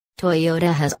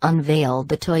Toyota has unveiled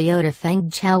the Toyota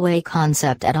Fengchao Way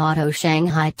concept at Auto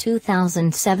Shanghai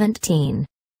 2017.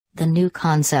 The new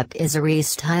concept is a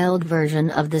restyled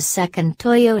version of the second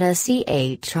Toyota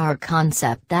CHR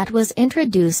concept that was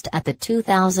introduced at the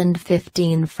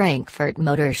 2015 Frankfurt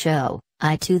Motor Show,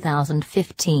 I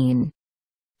 2015.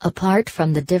 Apart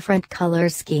from the different color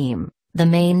scheme, the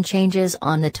main changes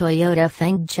on the Toyota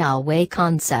Fengchao Way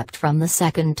concept from the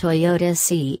second Toyota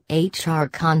CHR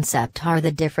concept are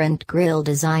the different grille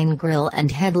design, grille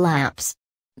and headlamps.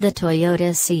 The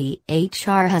Toyota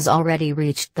CHR has already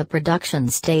reached the production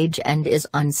stage and is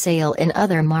on sale in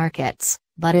other markets,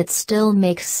 but it still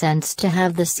makes sense to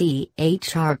have the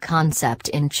CHR concept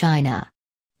in China.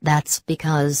 That's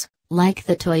because, like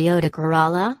the Toyota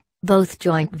Corolla, both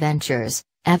joint ventures,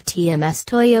 FTMS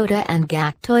Toyota and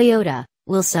GAC Toyota,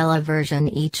 will sell a version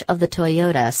each of the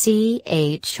Toyota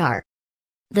CHR.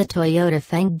 The Toyota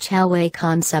Fengchao Way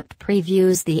concept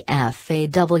previews the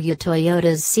FAW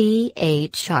Toyota's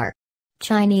CHR.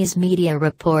 Chinese media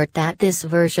report that this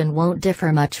version won't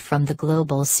differ much from the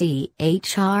global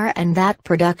CHR and that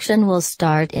production will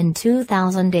start in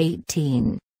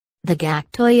 2018. The GAC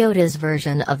Toyota's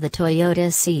version of the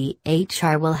Toyota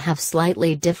CHR will have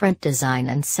slightly different design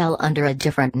and sell under a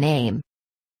different name.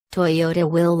 Toyota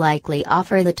will likely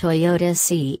offer the Toyota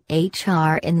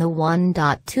CHR in the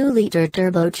 1.2-liter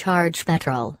turbocharged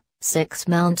petrol,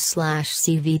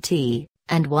 6-mount/CVT,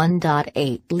 and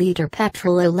 1.8-liter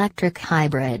petrol-electric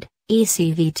hybrid,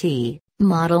 ECVT,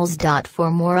 models.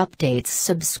 For more updates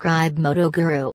subscribe Moto Guru.